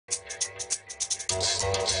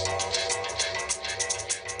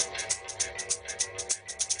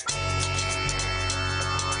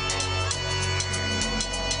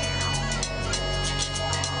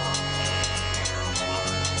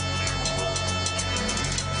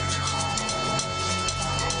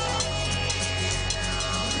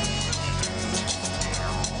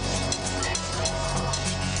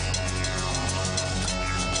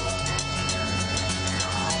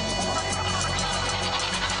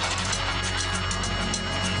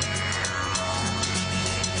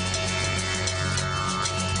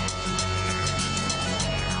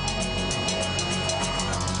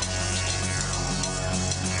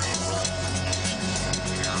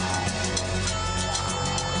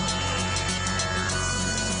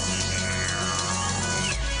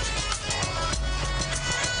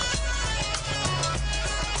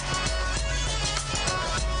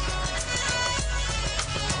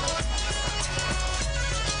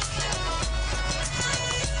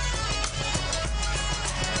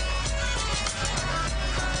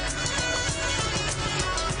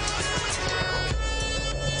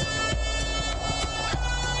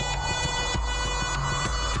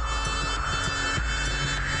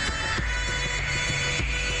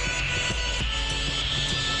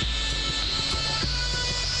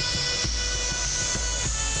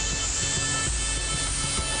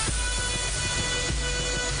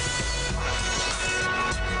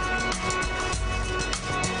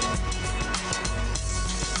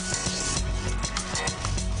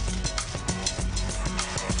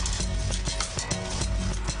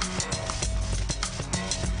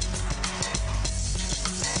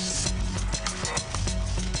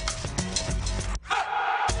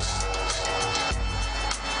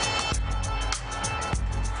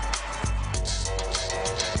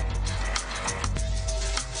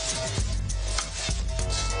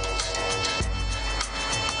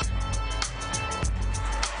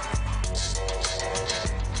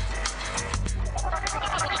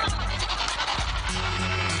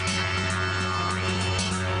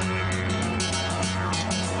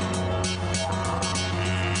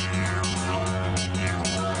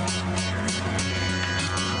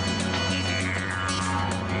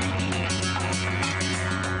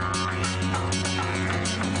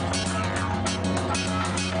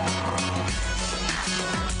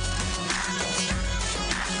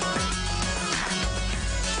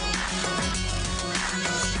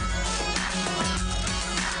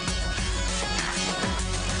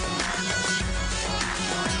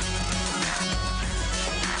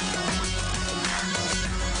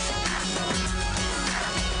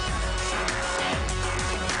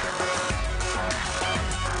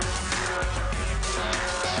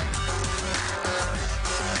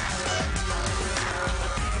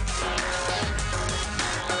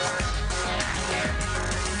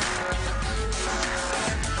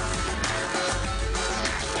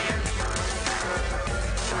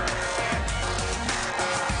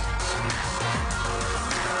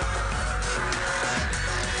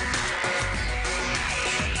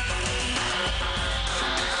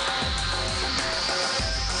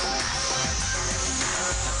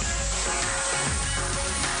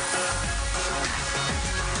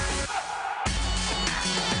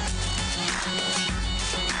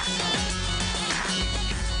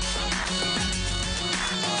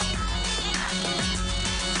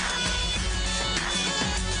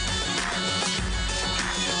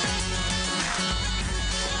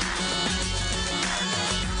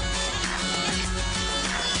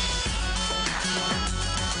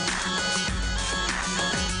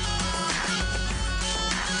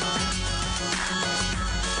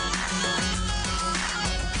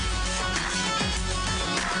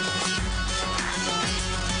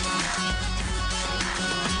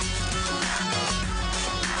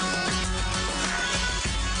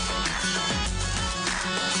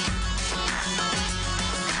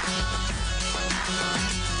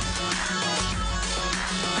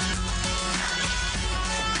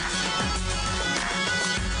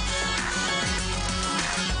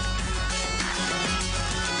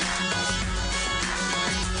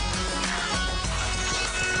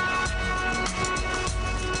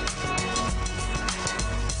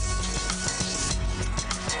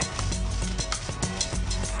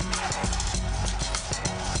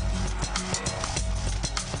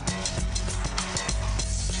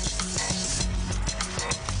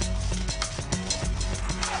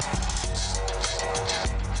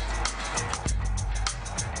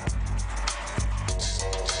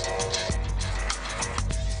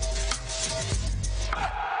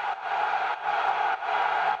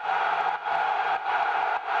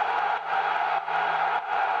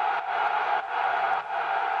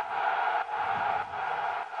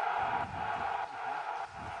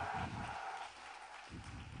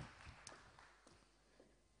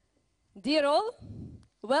Dear all,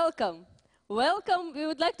 welcome. Welcome, we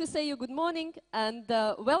would like to say you good morning and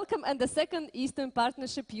welcome at the second Eastern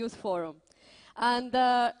Partnership Youth Forum. And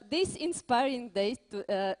this inspiring day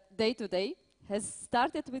today has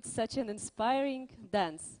started with such an inspiring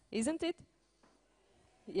dance, isn't it?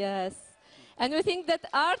 Yes. And we think that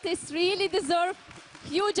artists really deserve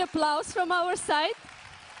huge applause from our side.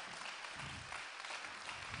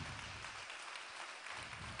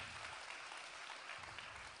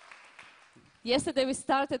 Yesterday we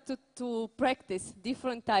started to practice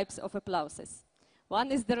different types of applauses.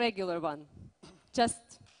 One is the regular one,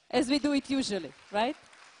 just as we do it usually, right?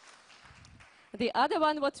 The other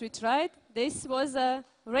one, what we tried, this was a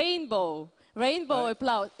rainbow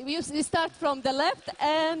applause. We start from the left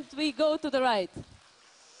and we go to the right.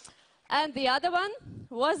 And the other one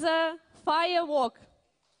was a firework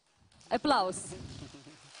applause.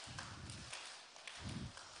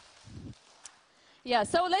 Yeah,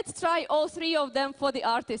 so let's try all three of them for the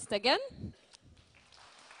artist again.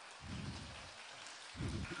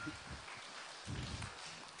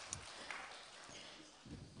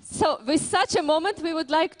 So with such a moment, we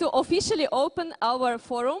would like to officially open our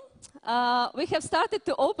forum. We have started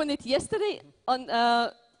to open it yesterday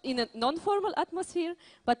in a non-formal atmosphere,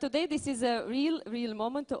 but today this is a real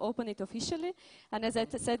moment to open it officially. And as I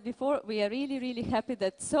said before, we are really happy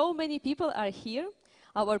that so many people are here.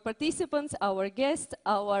 Our participants, our guests,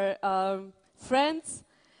 our friends.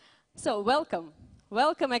 So welcome.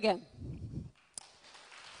 Welcome again.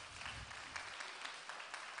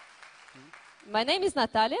 My name is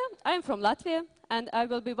Natalia. I'm from Latvia, and I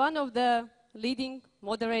will be one of the leading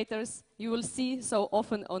moderators you will see so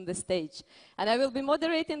often on the stage. And I will be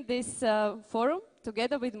moderating this forum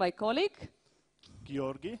together with my colleague,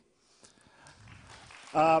 Georgi.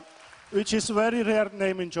 Which is a very rare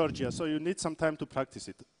name in Georgia, so you need some time to practice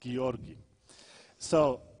it, Georgi.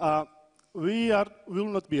 So we will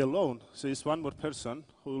not be alone. So it's one more person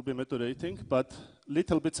who will be moderating, but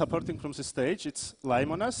little bit supporting from the stage. It's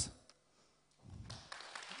Laimonas.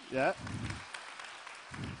 Yeah.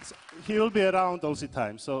 So he will be around all the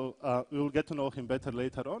time, so we will get to know him better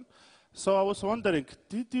later on. So I was wondering,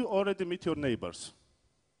 did you already meet your neighbors?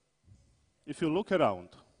 If you look around,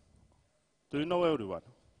 do you know everyone?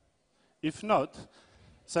 If not,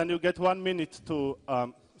 then you get 1 minute to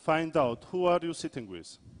find out who are you sitting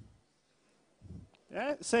with.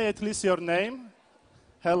 Yeah? Say at least your name.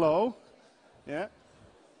 Hello. Yeah.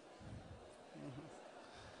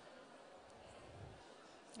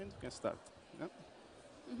 And you can start. Yeah.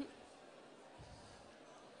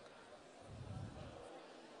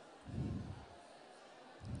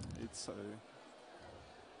 It's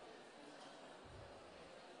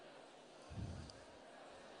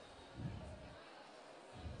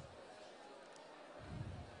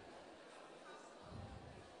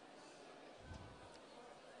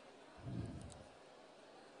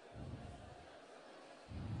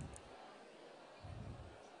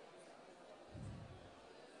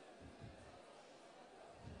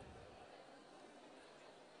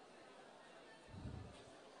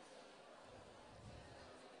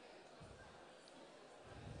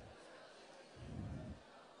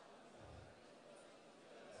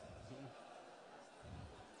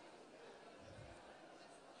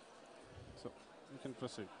you can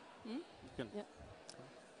proceed. You can. Yeah.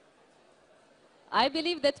 I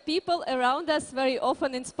believe that people around us very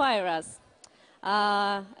often inspire us.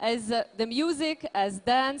 As the music, as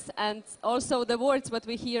dance, and also the words what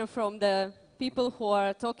we hear from the people who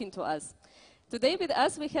are talking to us. Today with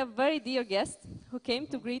us we have very dear guests who came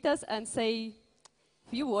to greet us and say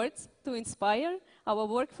few words to inspire our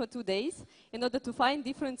work for 2 days in order to find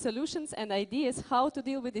different solutions and ideas how to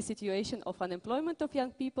deal with the situation of unemployment of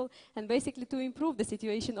young people and basically to improve the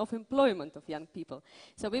situation of employment of young people.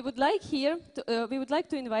 So we would like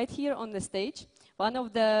to invite here on the stage one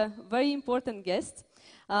of the very important guests,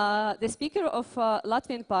 the Speaker of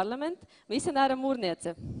Latvian Parliament, Ms. Inara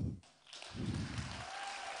Murniece.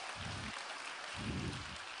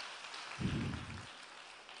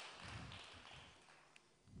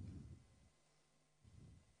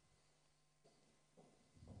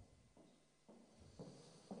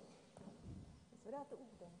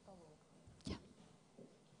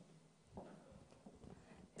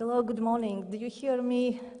 Hello, good morning. Do you hear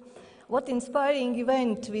me? What inspiring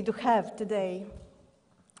event we do have today.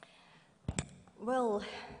 Well,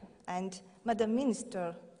 and Madam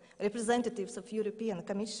Minister, representatives of European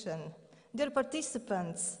Commission, dear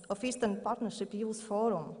participants of Eastern Partnership Youth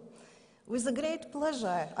Forum, with a great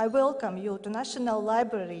pleasure I welcome you to National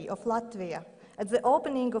Library of Latvia at the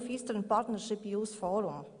opening of Eastern Partnership Youth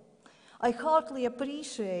Forum. I heartily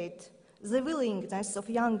appreciate the willingness of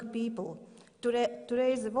young people to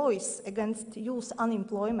raise a voice against youth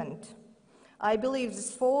unemployment. I believe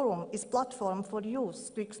this forum is a platform for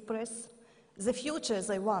youth to express the future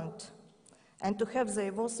they want and to have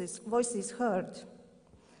their voices heard.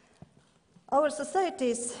 Our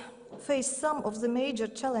societies face some of the major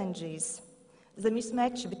challenges: the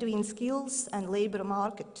mismatch between skills and labor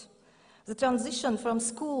market, the transition from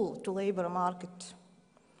school to labor market,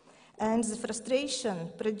 and the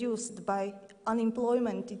frustration produced by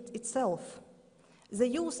unemployment itself. The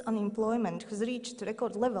youth unemployment has reached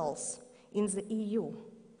record levels in the EU.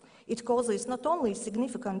 It causes not only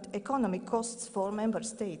significant economic costs for member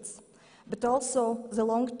states, but also the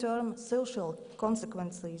long-term social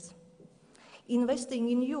consequences. Investing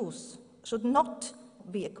in youth should not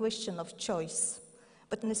be a question of choice,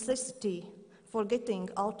 but necessity for getting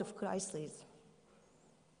out of crisis.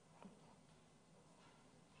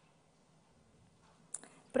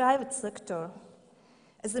 Private sector,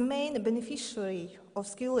 as the main beneficiary of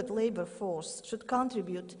skilled labor force, should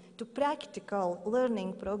contribute to practical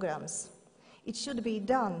learning programs. It should be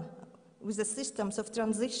done with the systems of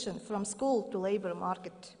transition from school to labor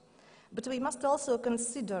market. But we must also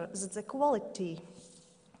consider that the quality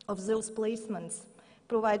of those placements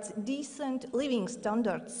provides decent living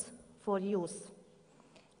standards for youth.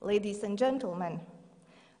 Ladies and gentlemen,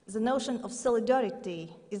 the notion of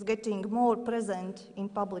solidarity is getting more present in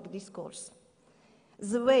public discourse.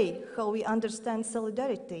 The way how we understand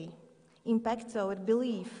solidarity impacts our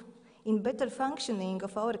belief in better functioning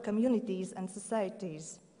of our communities and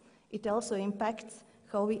societies. It also impacts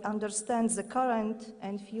how we understand the current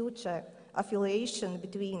and future affiliation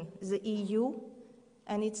between the EU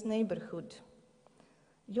and its neighborhood.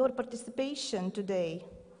 Your participation today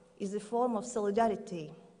is a form of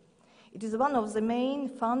solidarity. It is one of the main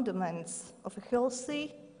fundaments of a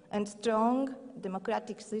healthy and strong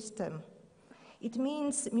democratic system. It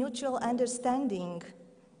means mutual understanding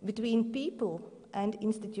between people and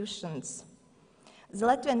institutions. The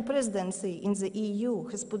Latvian presidency in the EU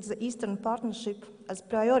has put the Eastern Partnership as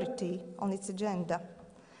priority on its agenda.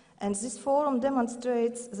 And this forum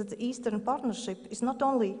demonstrates that the Eastern Partnership is not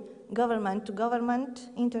only government-to-government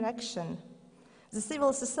interaction. The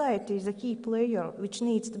civil society is a key player which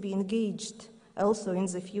needs to be engaged also in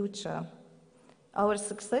the future. Our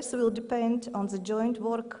success will depend on the joint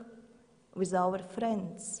work with our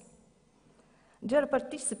friends. Dear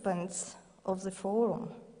participants of the forum,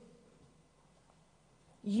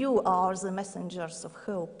 you are the messengers of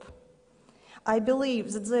hope. I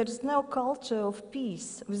believe that there is no culture of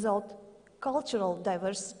peace without cultural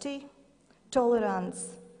diversity,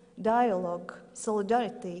 tolerance, dialogue,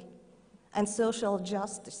 solidarity, and social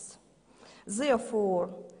justice.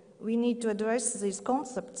 Therefore, we need to address these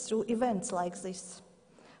concepts through events like this,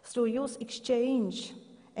 through youth exchange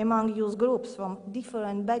among youth groups from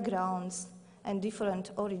different backgrounds and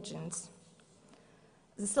different origins.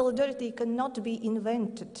 The solidarity cannot be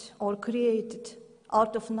invented or created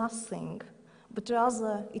out of nothing, but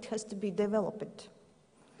rather it has to be developed.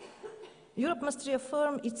 Europe must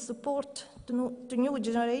reaffirm its support to new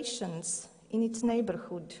generations in its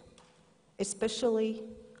neighborhood, especially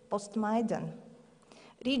post-Maidan.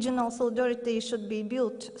 Regional solidarity should be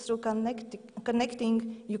built through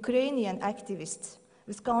connecting Ukrainian activists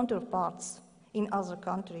with counterparts in other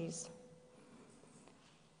countries.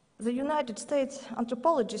 The United States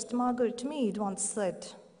anthropologist Margaret Mead once said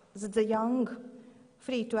that the young,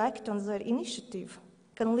 free to act on their initiative,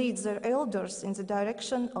 can lead their elders in the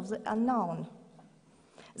direction of the unknown.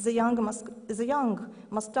 The young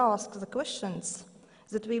must ask the questions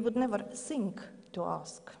that we would never think to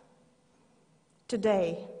ask.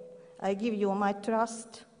 Today, I give you my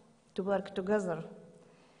trust to work together,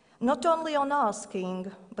 not only on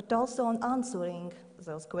asking, but also on answering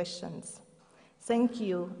those questions. Thank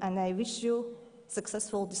you, and I wish you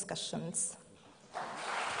successful discussions.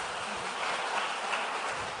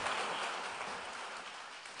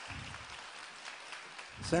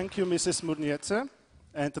 Thank you, Mrs. Murniece.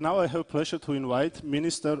 And now I have pleasure to invite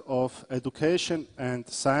Minister of Education and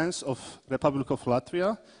Science of Republic of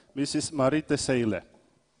Latvia, Mrs. Marite Seile.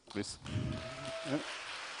 Please. Yeah.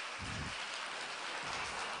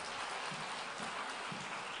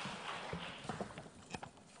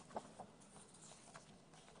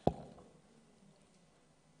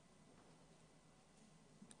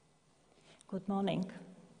 Good morning.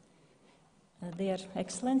 Dear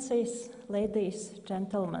Excellencies, ladies,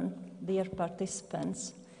 gentlemen, dear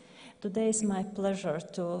participants, today is my pleasure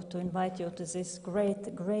to invite you to this great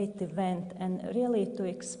event and really to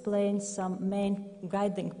explain some main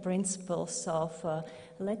guiding principles of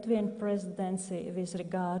Latvian presidency with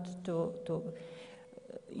regard to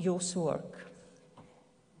youth work.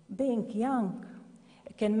 Being young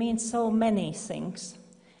can mean so many things,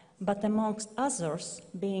 but amongst others,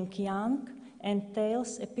 being young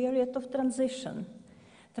entails a period of transition.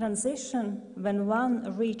 Transition when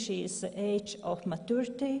one reaches the age of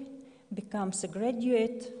maturity, becomes a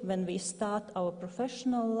graduate when we start our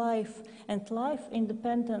professional life and life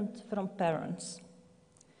independent from parents.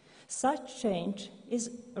 Such change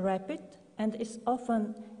is rapid and is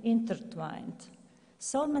often intertwined.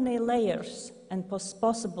 So many layers and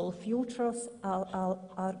possible futures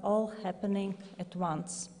are all happening at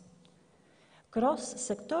once.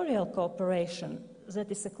 Cross-sectoral cooperation, that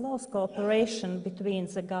is a close cooperation between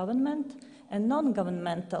the government and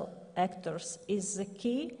non-governmental actors, is the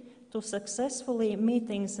key to successfully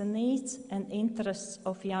meeting the needs and interests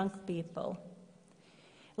of young people.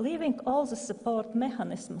 Leaving all the support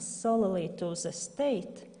mechanisms solely to the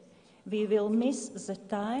state, we will miss the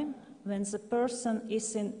time when the person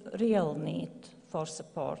is in real need for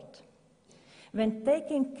support. When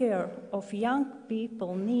taking care of young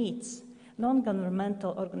people's needs,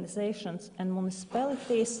 non-governmental organizations and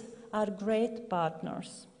municipalities are great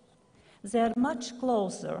partners. They are much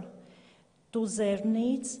closer to their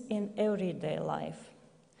needs in everyday life.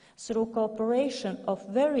 Through cooperation of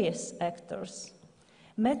various actors,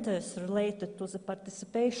 matters related to the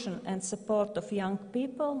participation and support of young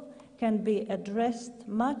people can be addressed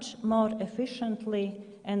much more efficiently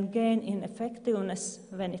and gain in effectiveness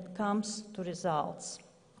when it comes to results.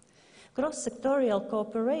 Cross-sectoral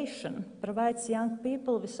cooperation provides young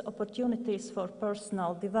people with opportunities for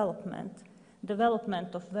personal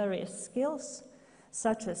development of various skills,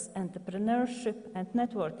 such as entrepreneurship and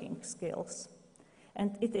networking skills,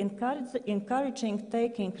 and it encouraging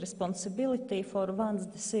taking responsibility for one's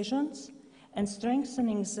decisions and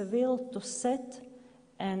strengthening the will to set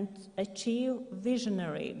and achieve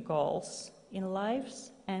visionary goals in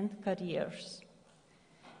lives and careers.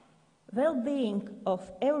 Well-being of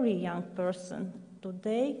every young person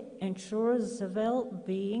today ensures the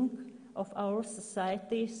well-being of our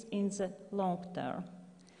societies in the long term.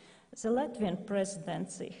 The Latvian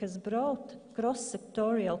presidency has brought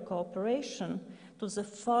cross-sectoral cooperation to the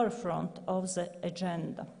forefront of the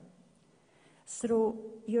agenda. Through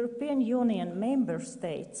European Union member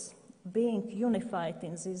states being unified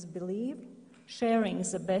in this belief, sharing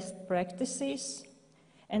the best practices,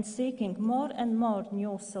 and seeking more and more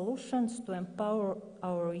new solutions to empower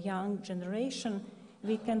our young generation,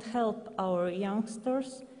 we can help our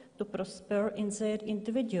youngsters to prosper in their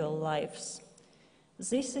individual lives.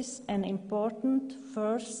 This is an important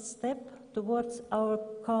first step towards our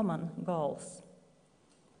common goals.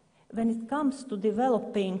 When it comes to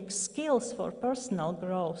developing skills for personal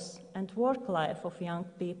growth and work life of young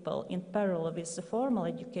people in parallel with the formal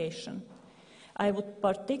education, I would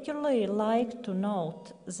particularly like to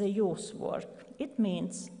note the youth work. It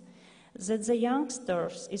means that the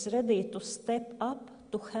youngsters is ready to step up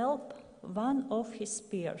to help one of his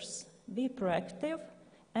peers, be proactive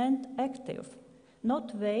and active,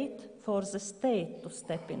 not wait for the state to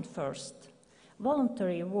step in first.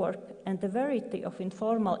 Voluntary work and a variety of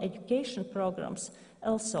informal education programs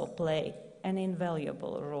also play an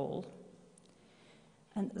invaluable role.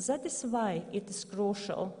 And that is why it is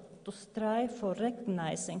crucial to strive for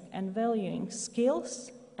recognizing and valuing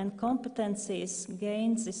skills and competencies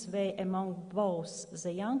gained this way among both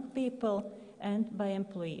the young people and by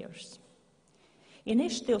employers.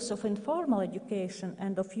 Initiatives of informal education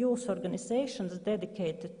and of youth organizations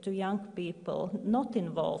dedicated to young people not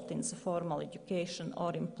involved in the formal education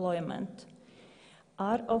or employment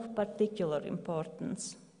are of particular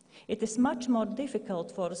importance. It is much more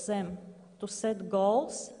difficult for them to set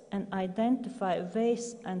goals and identify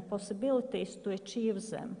ways and possibilities to achieve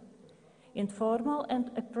them. Informal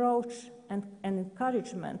approach and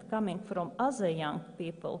encouragement coming from other young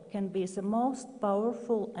people can be the most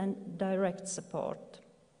powerful and direct support.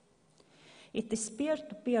 It is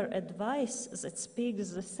peer-to-peer advice that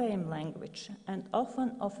speaks the same language and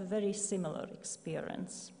often of a very similar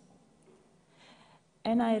experience.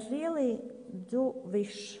 And I really do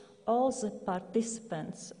wish all the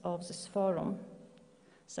participants of this forum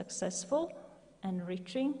successful,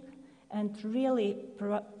 enriching, and really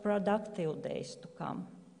productive days to come.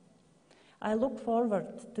 I look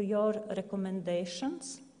forward to your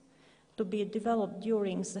recommendations to be developed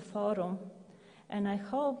during the forum, and I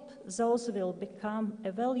hope those will become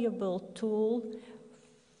a valuable tool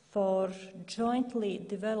for jointly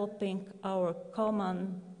developing our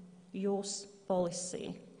common youth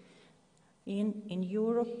policy in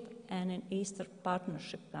Europe and in Eastern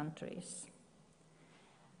Partnership countries.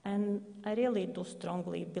 And I really do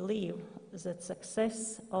strongly believe that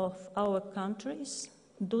success of our countries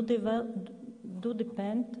do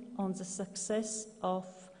depend on the success of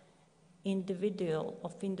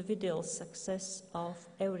individual success of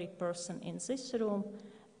every person in this room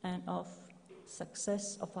and of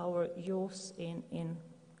success of our youth in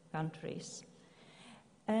countries.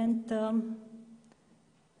 And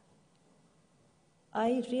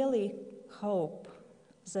I really hope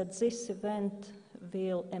that this event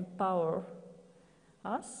will empower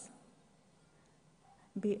us,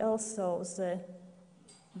 be also the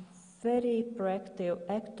very proactive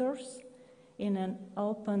actors in an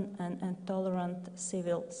open and tolerant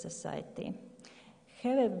civil society.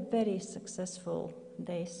 Have a very successful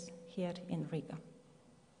days here in Riga.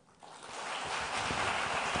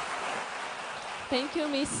 Thank you,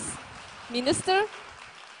 Miss Minister,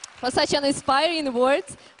 for such an inspiring word.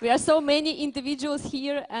 We are so many individuals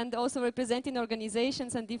here and also representing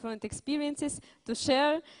organizations and different experiences to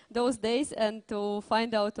share those days and to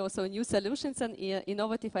find out also new solutions and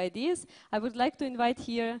innovative ideas. I would like to invite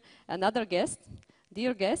here another guest,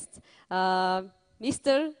 dear guest,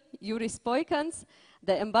 Mr. Juris Poikans,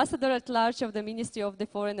 the Ambassador at Large of the Ministry of the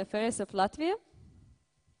Foreign Affairs of Latvia.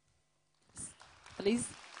 Please.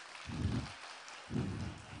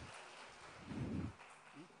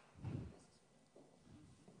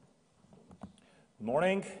 Good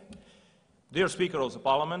morning. Dear Speaker of the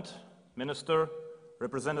Parliament, Minister,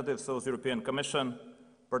 representatives of the European Commission,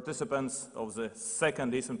 participants of the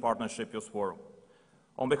second Eastern Partnership Youth Forum.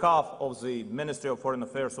 On behalf of the Ministry of Foreign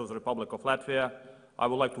Affairs of the Republic of Latvia, I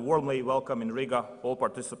would like to warmly welcome in Riga all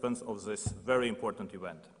participants of this very important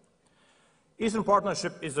event. Eastern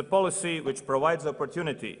Partnership is a policy which provides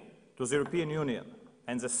opportunity to the European Union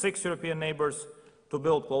and the 6 European neighbours to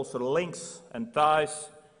build closer links and ties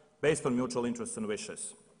based on mutual interests and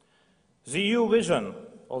wishes. The EU vision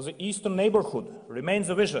of the Eastern neighbourhood remains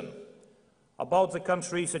a vision about the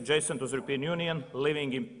countries adjacent to the European Union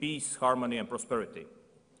living in peace, harmony and prosperity.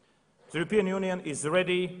 The European Union is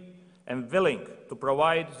ready and willing to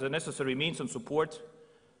provide the necessary means and support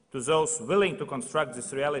to those willing to construct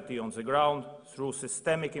this reality on the ground through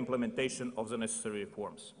systemic implementation of the necessary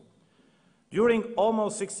reforms. During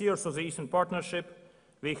almost 6 years of the Eastern Partnership,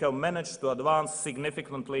 we have managed to advance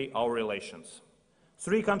significantly our relations.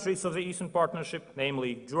 3 countries of the Eastern Partnership,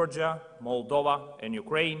 namely Georgia, Moldova and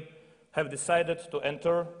Ukraine, have decided to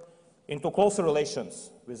enter into closer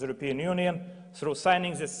relations with the European Union through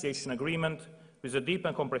signing the association agreement with a deep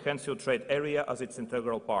and comprehensive trade area as its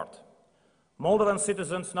integral part. Moldovan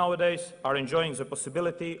citizens nowadays are enjoying the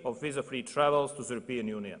possibility of visa-free travels to the European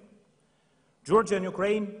Union. Georgia and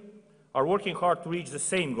Ukraine are working hard to reach the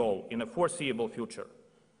same goal in a foreseeable future.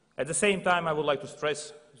 At the same time, I would like to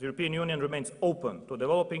stress the European Union remains open to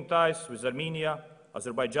developing ties with Armenia,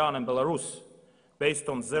 Azerbaijan and Belarus based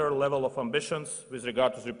on their level of ambitions with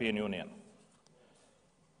regard to the European Union.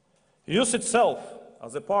 Youth itself,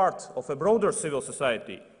 as a part of a broader civil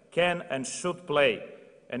society, can and should play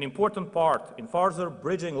an important part in further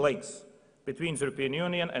bridging links between the European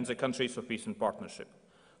Union and the countries of Eastern Partnership.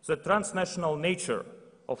 The transnational nature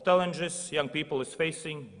of challenges young people is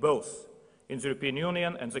facing both in the European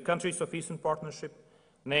Union and the countries of Eastern Partnership,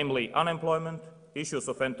 namely unemployment, issues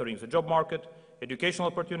of entering the job market, educational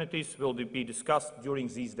opportunities will be discussed during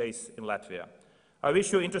these days in Latvia. I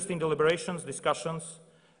wish you interesting deliberations, discussions,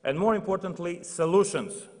 and more importantly,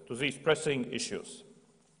 solutions to these pressing issues.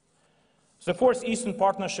 The 4th Eastern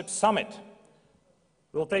Partnership Summit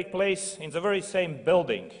will take place in the very same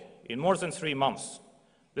building in more than 3 months.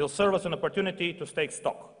 It will serve as an opportunity to take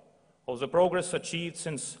stock of the progress achieved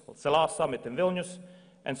since the last summit in Vilnius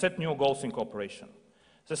and set new goals in cooperation.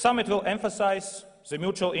 The summit will emphasize the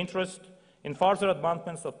mutual interest in further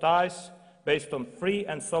advancements of ties based on free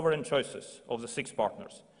and sovereign choices of the 6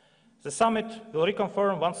 partners. The summit will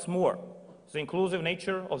reconfirm once more the inclusive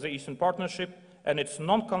nature of the Eastern Partnership and its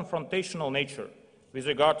non-confrontational nature with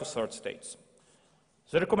regard to third states.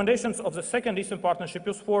 The recommendations of the 2nd Eastern Partnership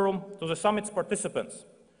Youth Forum to the summit's participants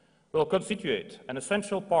will constitute an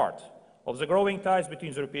essential part of the growing ties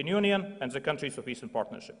between the European Union and the countries of Eastern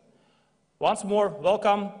Partnership. Once more,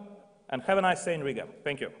 welcome and have a nice day in Riga.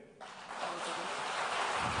 Thank you.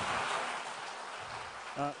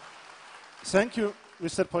 Thank you,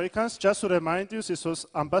 Mr. Poikans. Just to remind you, this was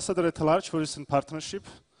Ambassador at Large for Eastern Partnership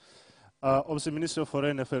of the Ministry of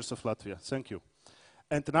Foreign Affairs of Latvia. Thank you.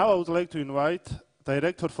 And now I would like to invite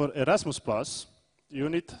Director for Erasmus Plus,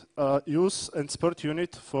 Unit, Youth and Sport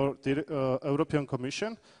Unit for the European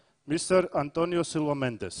Commission, Mr. Antonio Silva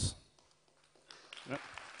Mendes. Yeah.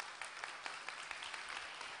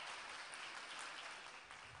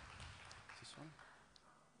 This one.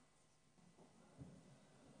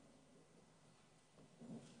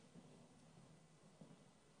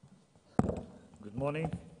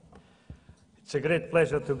 morning. It's a great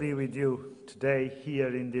pleasure to be with you today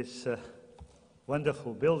here in this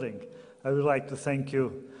wonderful building. I would like to thank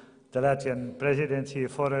you, the Latvian presidency,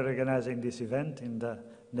 for organizing this event in the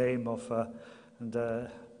name of the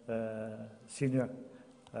senior,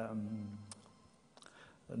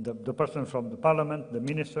 the person from the parliament, the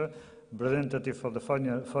minister, representative for the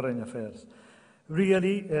foreign affairs.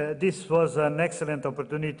 Really, this was an excellent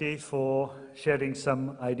opportunity for sharing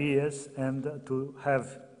some ideas and to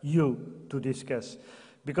have you to discuss.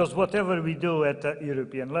 Because whatever we do at the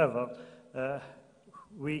European level,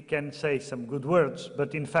 we can say some good words,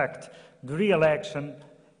 but in fact, the real action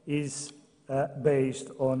is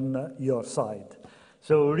based on your side.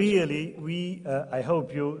 So really, I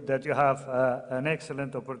hope that you have an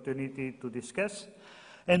excellent opportunity to discuss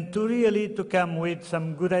and to really to come with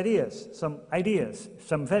some good ideas, some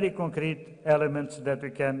very concrete elements that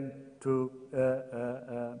we can to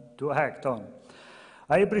act on.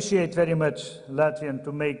 I appreciate very much Latvian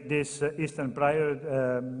to make this Eastern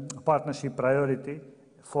Partnership priority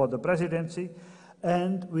for the presidency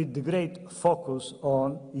and with the great focus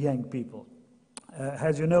on young people.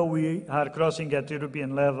 As you know, we are crossing at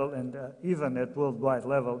European level and even at worldwide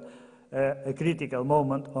level a critical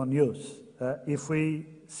moment on youth. If we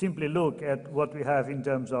simply look at what we have in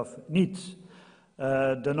terms of needs,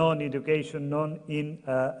 the non-education,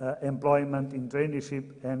 non-employment, in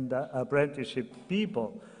traineeship and apprenticeship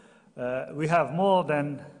people, we have more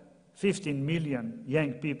than 15 million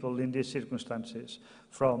young people in these circumstances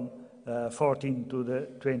from 14 to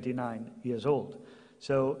 29 years old.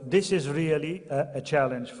 So this is really a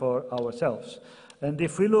challenge for ourselves. And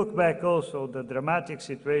if we look back also the dramatic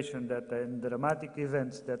situation and dramatic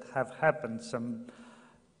events that have happened some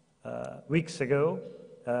weeks ago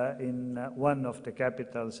in one of the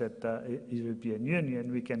capitals at the European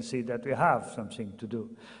Union, we can see that we have something to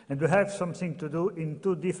do. And we have something to do in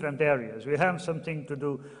two different areas. We have something to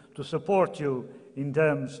do to support you in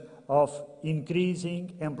terms of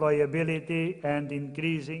increasing employability and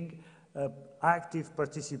increasing active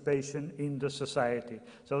participation in the society.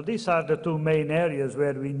 So these are the two main areas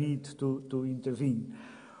where we need to intervene.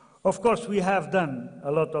 Of course, we have done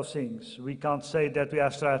a lot of things. We can't say that we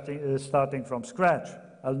are starting from scratch,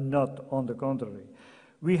 not on the contrary.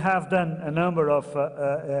 We have done a number of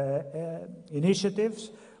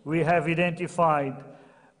initiatives. We have identified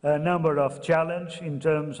a number of challenges in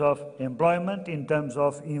terms of employment, in terms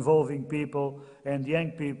of involving people and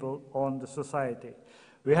young people on the society.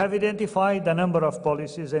 We have identified a number of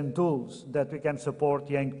policies and tools that we can support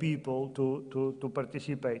young people to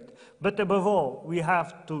participate. But above all, we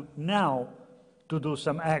have to now to do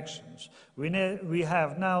some actions. We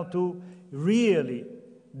have now to really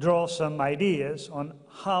draw some ideas on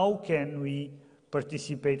how can we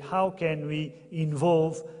participate, how can we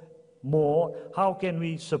involve more, how can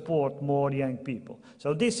we support more young people.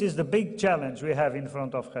 So this is the big challenge we have in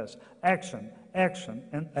front of us. Action, action,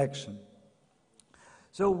 and action.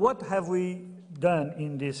 So what have we done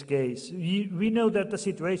in this case? We know that the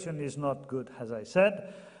situation is not good, as I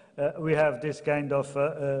said. We have this kind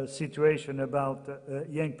of situation about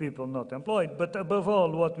young people not employed. But above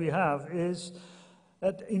all, what we have is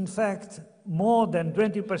that, in fact, more than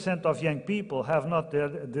 20% of young people have not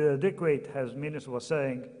the adequate, as Minister was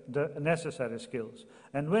saying, the necessary skills.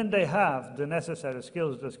 And when they have the necessary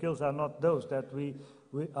skills, the skills are not those that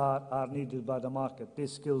are needed by the market.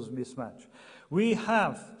 These skills mismatch. We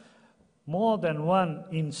have more than 1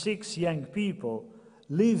 in 6 young people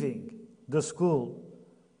leaving the school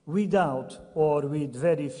without or with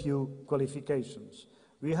very few qualifications.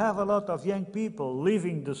 We have a lot of young people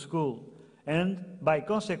leaving the school and, by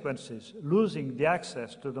consequences, losing the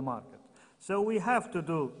access to the market. So we have to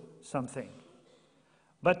do something.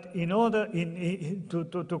 But in order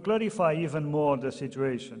to clarify even more the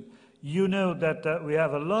situation, you know that we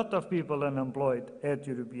have a lot of people unemployed at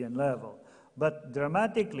European level. But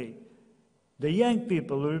dramatically, the young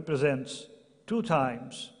people represents 2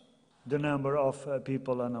 times the number of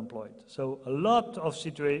people unemployed. So a lot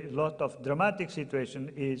of dramatic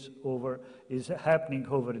situation is happening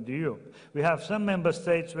over in Europe. We have some member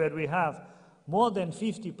states where we have more than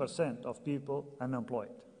 50% of people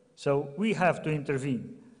unemployed. So we have to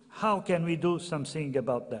intervene. How can we do something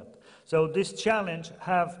about that? So this challenge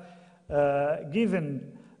have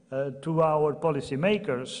given to our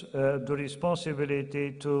policymakers the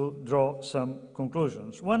responsibility to draw some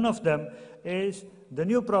conclusions. One of them is the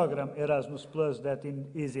new program, Erasmus+, that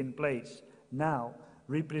is in place now,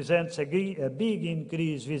 represents a big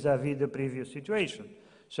increase vis-à-vis the previous situation.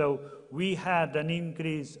 So we had an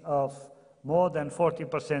increase of more than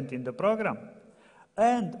 40% in the program.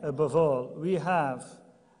 And above all, we have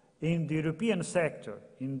in the European sector,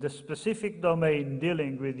 in the specific domain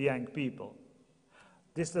dealing with young people,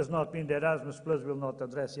 this does not mean that Erasmus Plus will not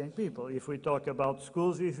address young people. If we talk about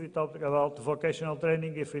schools, if we talk about vocational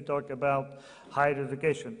training, if we talk about higher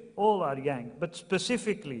education, all are young. But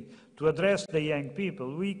specifically, to address the young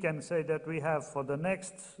people, we can say that we have for the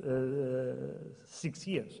next 6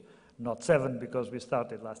 years, not 7 because we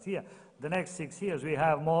started last year, the next 6 years we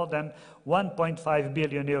have more than 1.5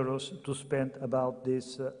 billion euros to spend about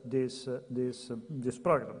this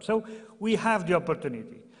program. So we have the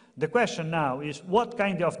opportunity. The question now is what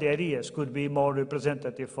kind of the areas could be more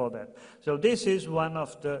representative for that. So this is one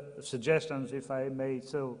of the suggestions, if I may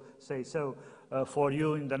say so, for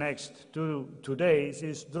you in the next two days,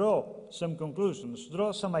 is draw some conclusions,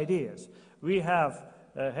 draw some ideas. We have,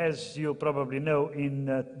 as you probably know,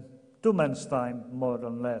 in 2 months' time, more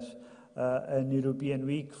or less, an European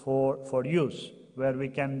week for youth, where we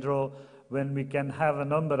can draw, when we can have a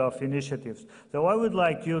number of initiatives. So I would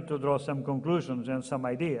like you to draw some conclusions and some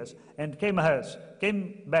ideas, and came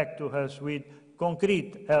back to us with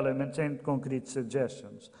concrete elements and concrete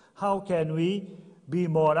suggestions. How can we be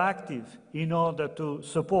more active in order to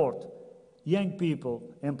support young people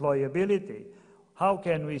employability? How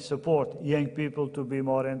can we support young people to be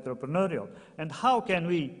more entrepreneurial? And how can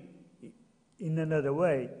we, in another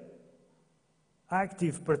way,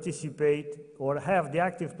 active participate or have the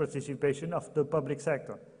active participation of the public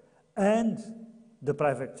sector and the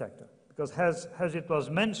private sector? Because as it was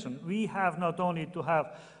mentioned, we have not only to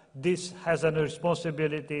have this as a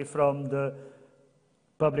responsibility from the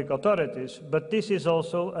public authorities, but this is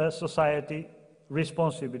also a society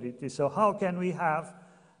responsibility. So how can we have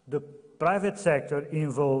the private sector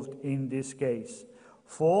involved in this case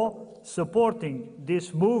for supporting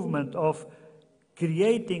this movement of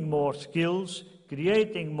creating more skills,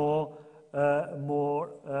 creating more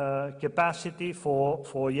capacity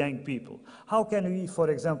for young people? How can we, for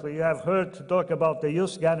example, you have heard talk about the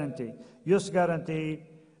youth guarantee. Youth guarantee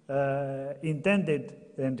intended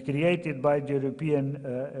and created by the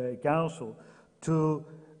European Council to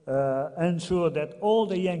ensure that all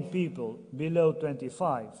the young people below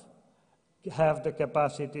 25 have the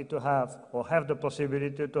capacity to have, or have the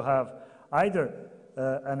possibility to have, either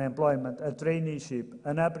an employment, a traineeship,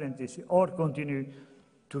 an apprenticeship, or continue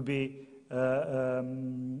to be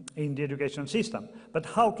in the education system. But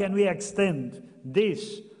how can we extend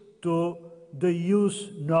this to the youth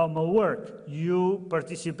normal work? You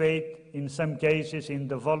participate in some cases in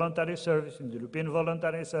the voluntary service, in the European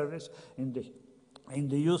voluntary service, in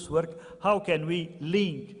the youth work. How can we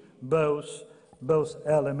link both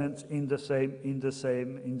elements in the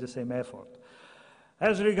same effort?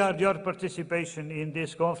 As regards your participation in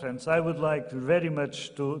this conference, I would like very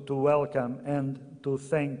much to welcome and to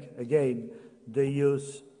thank again the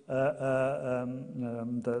youth, the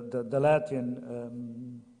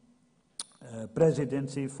Latvian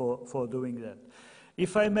presidency for doing that.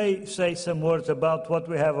 If I may say some words about what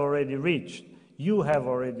we have already reached, you have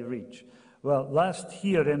already reached. Well, last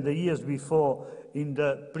year and the years before, in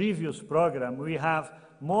the previous program, we have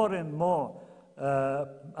more and more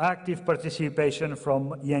active participation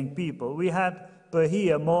from young people. We had per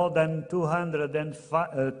year more than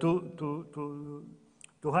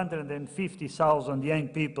 250,000 young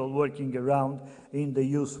people working around in the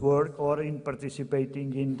youth work or in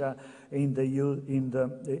participating in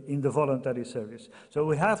the voluntary service. So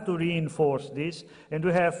we have to reinforce this, and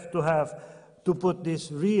we have to put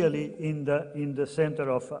this really in the center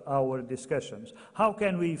of our discussions. How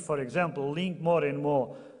can we, for example, link more and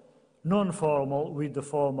more non-formal with the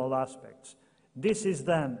formal aspects? This is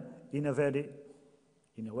done in a very,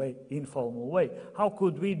 in a way, informal way. How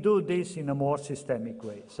could we do this in a more systemic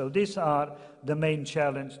way? So these are the main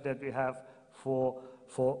challenge that we have for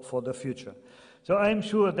the future. So I'm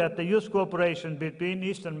sure that the youth cooperation between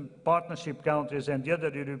Eastern Partnership countries and the other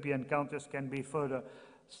European countries can be further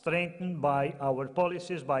strengthened by our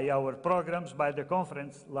policies, by our programs, by the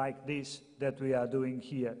conference like this that we are doing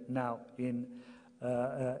here now in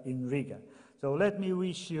Riga. So let me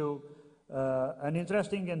wish you an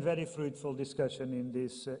interesting and very fruitful discussion in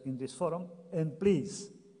this forum, and please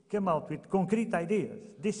come out with concrete ideas.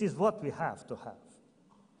 This is what we have to have.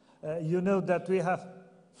 You know that we have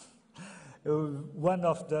one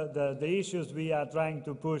of the issues we are trying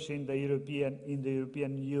to push in the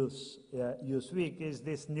European Youth Week is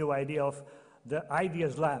this new idea of the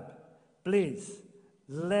Ideas Lab. Please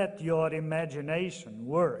let your imagination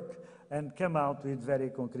work and come out with very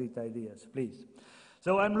concrete ideas, please.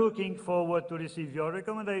 So I'm looking forward to receive your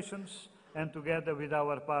recommendations, and together with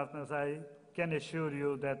our partners, I can assure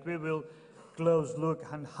you that we will close look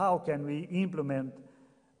on how can we implement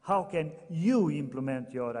how can you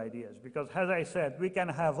implement your ideas? Because, as I said, we can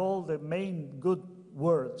have all the main good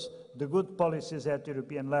words, the good policies at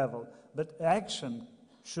European level, but action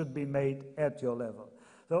should be made at your level.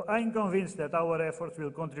 So I'm convinced that our efforts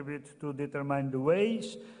will contribute to determine the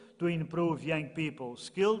ways to improve young people's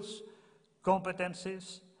skills,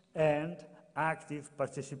 competencies, and active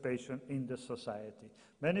participation in the society.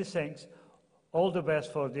 Many thanks. All the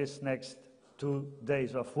best for this next 2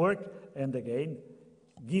 days of work. And again,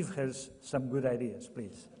 give us some good ideas,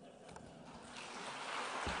 please.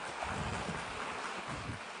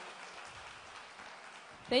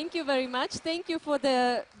 Thank you very much. Thank you for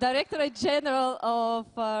the Directorate General of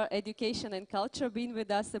Education and Culture being with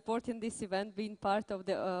us, supporting this event, being part of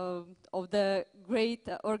the great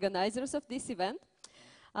organizers of this event.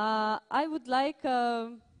 I would like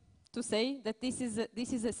to say that this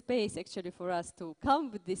is a space actually for us to come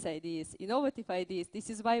with these ideas, innovative ideas. This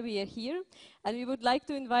is why we are here, and we would like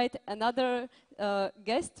to invite another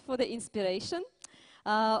guest for the inspiration,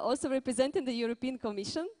 also representing the European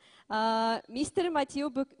Commission. Mr. Mathieu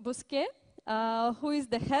Bousquet, who is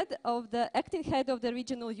the acting head of the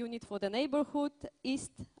regional unit for the neighborhood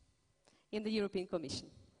East in the European Commission.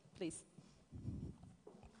 Please.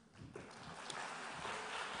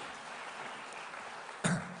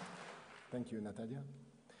 Thank you, Natalia.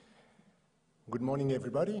 Good morning,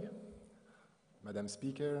 everybody. Madam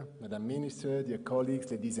Speaker, Madam Minister, dear colleagues,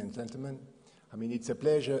 ladies and gentlemen. It's a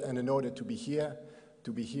pleasure and an honor to be here.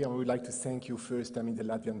 I would like to thank you first, the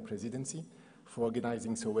Latvian presidency, for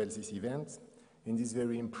organizing so well this event in this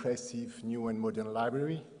very impressive new and modern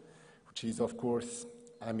library, which is, of course,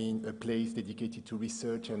 a place dedicated to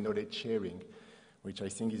research and knowledge sharing, which I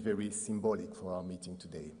think is very symbolic for our meeting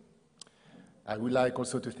today. I would like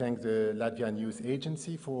also to thank the Latvian Youth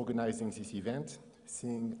Agency for organizing this event.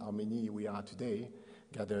 Seeing how many we are today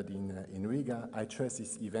gathered in Riga, I trust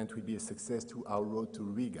this event will be a success to our road to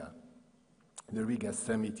Riga, the Riga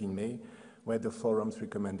summit in May, where the forum's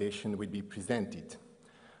recommendation will be presented.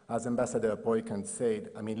 As Ambassador Poikans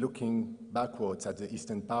said, looking backwards at the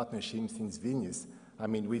Eastern Partnership since Vilnius,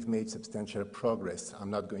 we've made substantial progress.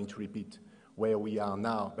 I'm not going to repeat where we are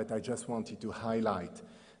now, but I just wanted to highlight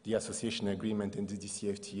the association agreement and the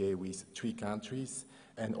DCFTA with 3 countries,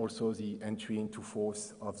 and also the entry into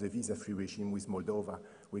force of the visa-free regime with Moldova,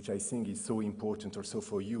 which I think is so important also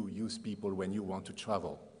for you, youth people, when you want to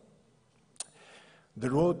travel. The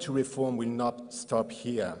road to reform will not stop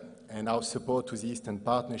here, and our support to the Eastern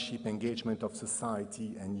Partnership, engagement of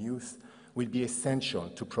society and youth will be essential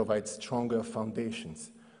to provide stronger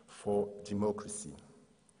foundations for democracy.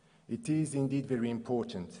 It is indeed very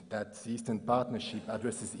important that the Eastern Partnership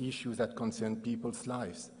addresses issues that concern people's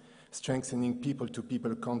lives, strengthening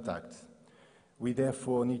people-to-people contacts. We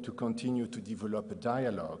therefore need to continue to develop a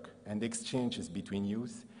dialogue and exchanges between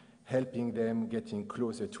youth, helping them getting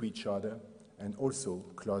closer to each other and also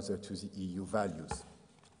closer to the EU values.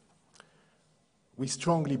 We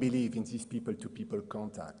strongly believe in these people-to-people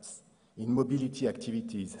contacts, in mobility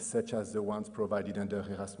activities such as the ones provided under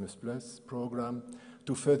Erasmus Plus program,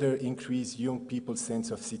 to further increase young people's sense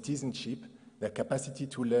of citizenship, their capacity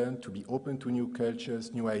to learn, to be open to new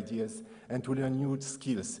cultures, new ideas, and to learn new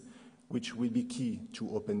skills, which will be key to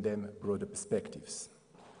open them broader perspectives.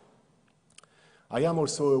 I am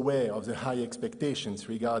also aware of the high expectations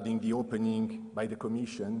regarding the opening by the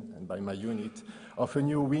Commission and by my unit of a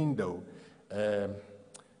new window, a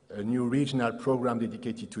new regional program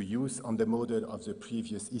dedicated to youth on the model of the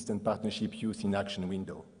previous Eastern Partnership Youth in Action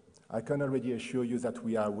window. I can already assure you that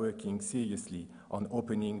we are working seriously on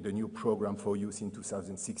opening the new program for youth in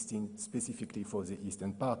 2016, specifically for the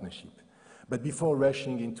Eastern Partnership. But before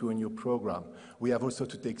rushing into a new program, we have also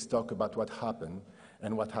to take stock about what happened,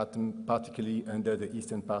 and what happened particularly under the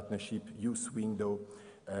Eastern Partnership Youth window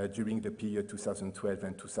during the period 2012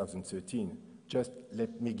 and 2013. Just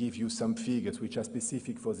let me give you some figures which are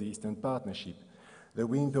specific for the Eastern Partnership. The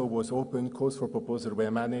window was open, calls for proposal were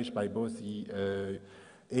managed by both the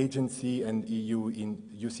agency and EU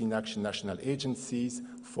Youth in Action national agencies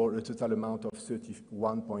for a total amount of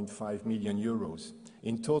 31.5 million euros.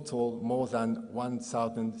 In total, more than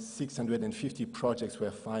 1,650 projects were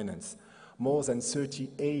financed. More than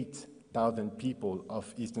 38,000 people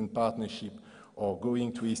of Eastern Partnership or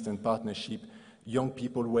going to Eastern Partnership, young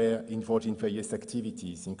people were involved in various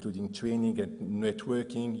activities, including training and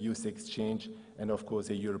networking, youth exchange, and of course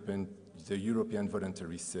the European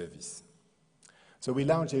Voluntary Service. So we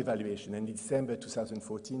launched the evaluation, and in December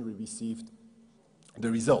 2014 we received the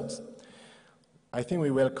results. I think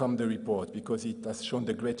we welcome the report because it has shown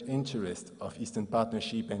the great interest of Eastern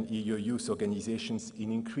Partnership and EU youth organizations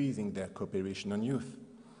in increasing their cooperation on youth.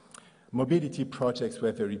 Mobility projects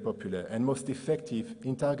were very popular and most effective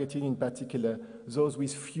in targeting in particular those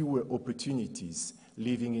with fewer opportunities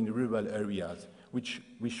living in rural areas, which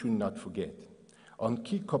we should not forget. On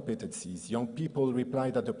key competencies, young people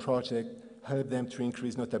replied that the project helped them to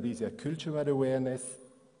increase notably their cultural awareness,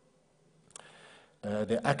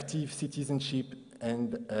 their active citizenship,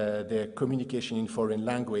 and their communication in foreign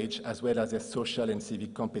language, as well as their social and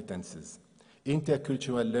civic competences.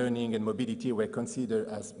 Intercultural learning and mobility were considered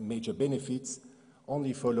as major benefits,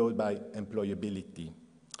 only followed by employability.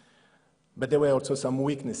 But there were also some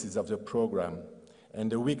weaknesses of the program,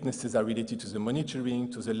 and the weaknesses are related to the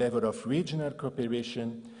monitoring, to the level of regional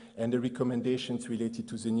cooperation, and the recommendations related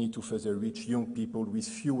to the need to further reach young people with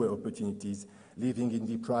fewer opportunities living in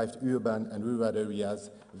deprived urban and rural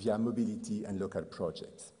areas via mobility and local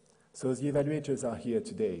projects. So the evaluators are here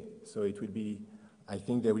today, so it will be, I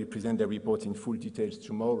think they will present their report in full details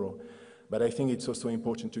tomorrow, but I think it's also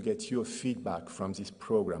important to get your feedback from this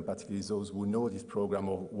program, particularly those who know this program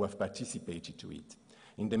or who have participated to it.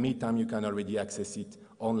 In the meantime, you can already access it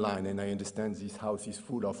online, and I understand this house is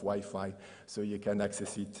full of Wi-Fi, so you can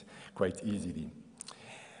access it quite easily.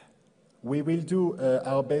 We will do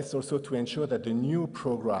our best also to ensure that the new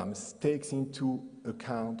programs takes into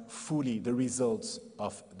account fully the results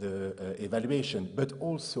of the evaluation, but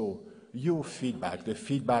also your feedback, the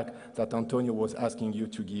feedback that Antonio was asking you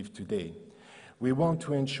to give today. We want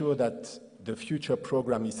to ensure that the future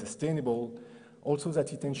program is sustainable, also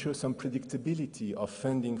that it ensures some predictability of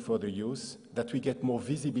funding for the youth, that we get more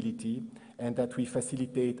visibility, and that we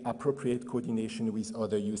facilitate appropriate coordination with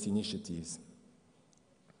other youth initiatives.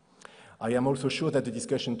 I am also sure that the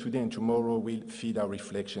discussion today and tomorrow will feed our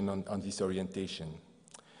reflection on this orientation.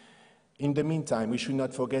 In the meantime, we should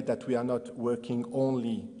not forget that we are not working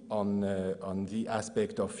only on the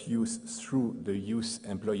aspect of youth through the youth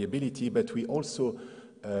employability, but we also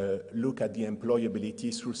look at the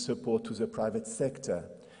employability through support to the private sector.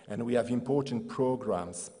 And we have important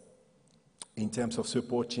programs in terms of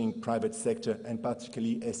supporting private sector and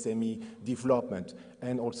particularly SME development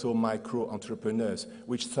and also micro-entrepreneurs,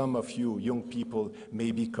 which some of you young people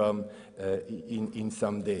may become in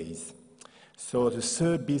some days. So the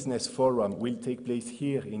third business forum will take place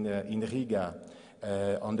here in Riga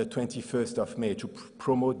on the 21st of May to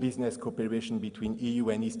promote business cooperation between EU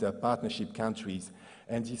and Eastern Partnership countries,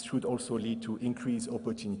 and this should also lead to increased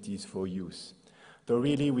opportunities for youth. So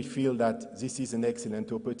really we feel that this is an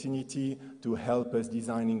excellent opportunity to help us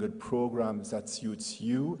designing a program that suits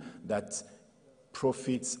you, that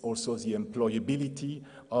profits also the employability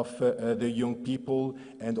of the young people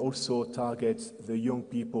and also targets the young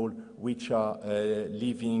people which are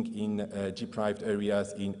living in deprived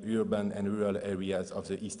areas in urban and rural areas of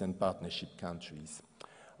the Eastern Partnership countries.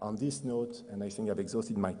 On this note, and I think I've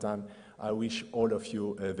exhausted my time, I wish all of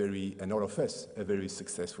you and all of us a very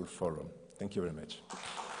successful forum. Thank you very much.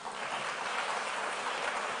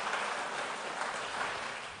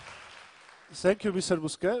 Thank you, Mr.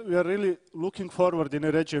 Busquet. We are really looking forward in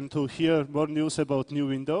the region to hear more news about New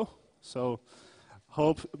Window. So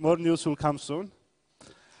hope more news will come soon.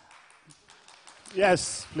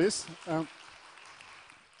 Yes, please. And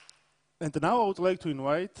now I would like to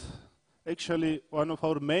invite actually one of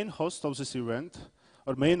our main hosts of this event,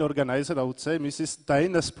 or main organizer, I would say, Mrs.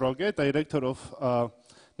 Daina Sproge, Director of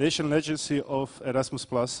National Agency of Erasmus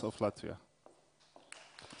Plus of Latvia.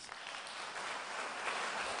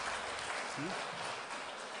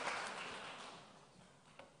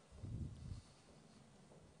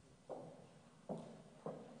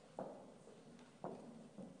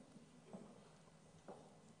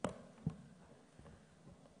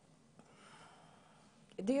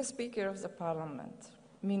 Dear Speaker of the Parliament,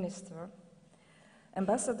 Minister,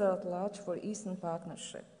 Ambassador at Large for Eastern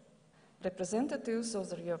Partnership, representatives of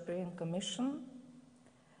the European Commission,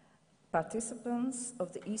 participants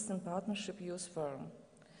of the Eastern Partnership Youth Forum.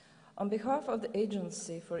 On behalf of the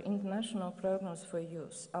Agency for International Programs for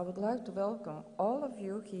Youth, I would like to welcome all of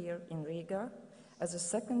you here in Riga as a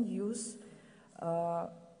second Youth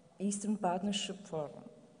Eastern Partnership Forum.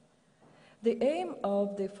 The aim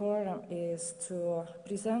of the forum is to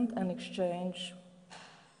present and exchange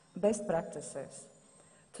best practices,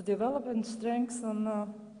 to develop and strengthen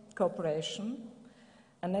cooperation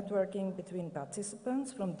and networking between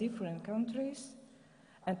participants from different countries,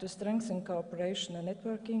 and to strengthen cooperation and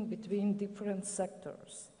networking between different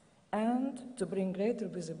sectors, and to bring greater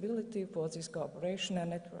visibility for this cooperation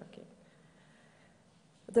and networking.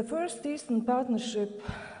 The first Eastern Partnership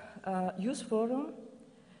Youth Forum,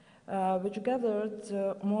 which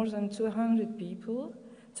gathered more than 200 people,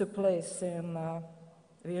 took place in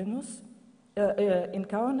Vilnius, in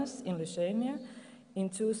Kaunas, in Lithuania, in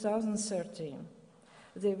 2013.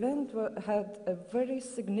 The event had a very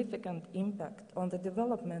significant impact on the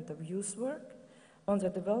development of youth work, on the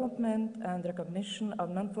development and recognition of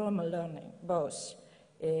non-formal learning, both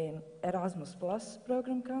in Erasmus Plus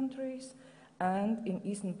program countries and in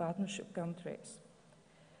Eastern Partnership countries.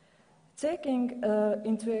 Taking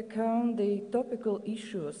into account the topical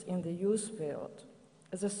issues in the youth field,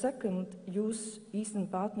 the second Youth Eastern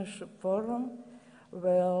Partnership Forum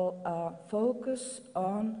will focus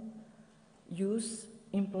on youth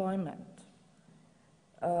employment.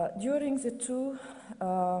 During the two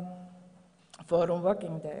forum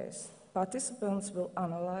working days, participants will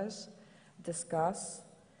analyze, discuss,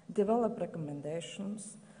 develop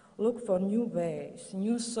recommendations, look for new ways,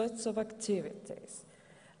 new sorts of activities,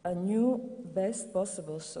 new best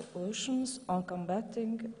possible solutions on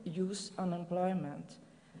combating youth unemployment,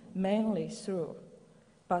 mainly through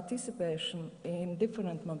participation in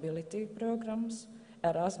different mobility programs,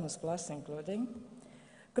 Erasmus Plus including,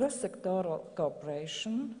 cross-sectoral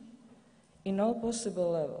cooperation in all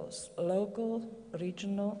possible levels, local,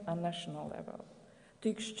 regional, and national level, to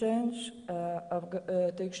exchange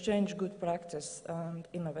good practice and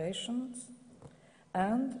innovations,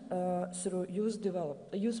 and through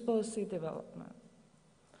youth policy development.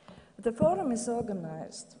 The forum is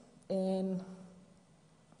organized in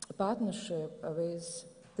partnership with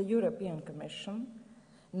the European Commission,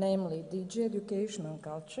 namely DG Education and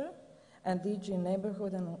Culture and DG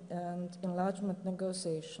Neighborhood and Enlargement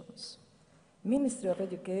Negotiations, Ministry of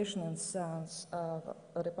Education and Science of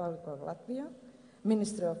the Republic of Latvia,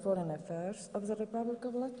 Ministry of Foreign Affairs of the Republic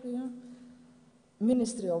of Latvia,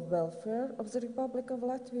 Ministry of Welfare of the Republic of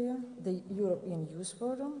Latvia, the European Youth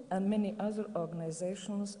Forum, and many other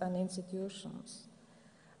organizations and institutions.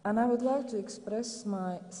 And I would like to express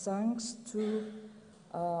my thanks to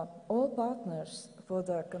all partners for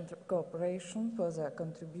their cooperation, for their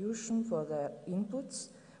contribution, for their inputs,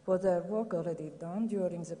 for their work already done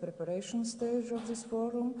during the preparation stage of this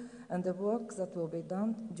forum, and the work that will be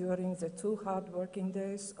done during the 2 hard working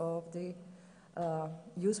days of the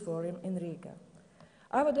Youth Forum in Riga.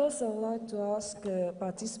 I would also like to ask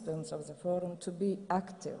participants of the forum to be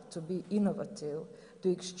active, to be innovative, to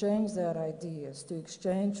exchange their ideas, to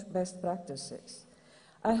exchange best practices.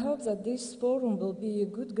 I hope that this forum will be a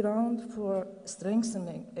good ground for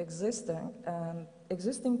strengthening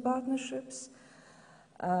existing partnerships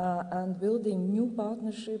and building new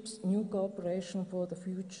partnerships, new cooperation for the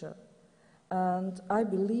future. And I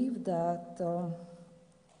believe that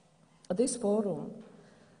this forum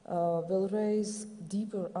will raise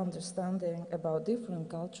deeper understanding about different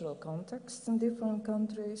cultural contexts in different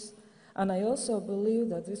countries. And I also believe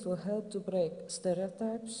that this will help to break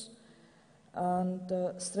stereotypes and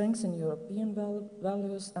strengthen European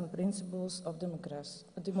values and principles of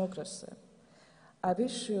democracy. I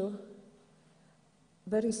wish you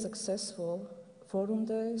very successful forum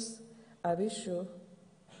days. I wish you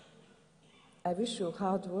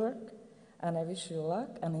hard work, and I wish you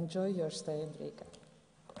luck, and enjoy your stay in Riga.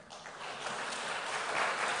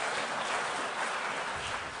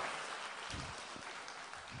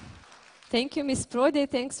 Thank you, Ms. Prodi.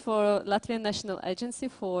 Thanks for Latvian National Agency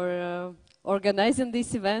for organizing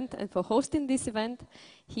this event and for hosting this event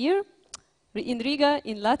here in Riga,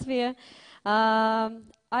 in Latvia.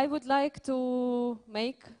 I would like to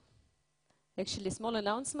make actually a small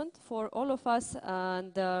announcement for all of us,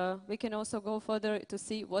 and we can also go further to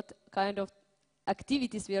see what kind of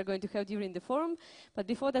activities we are going to have during the forum. But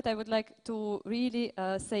before that, I would like to really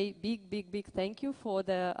say big thank you for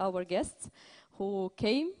our guests who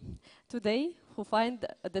came today, who find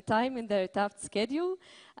the time in their tough schedule,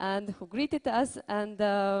 and who greeted us. And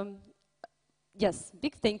yes,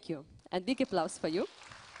 big thank you and big applause for you.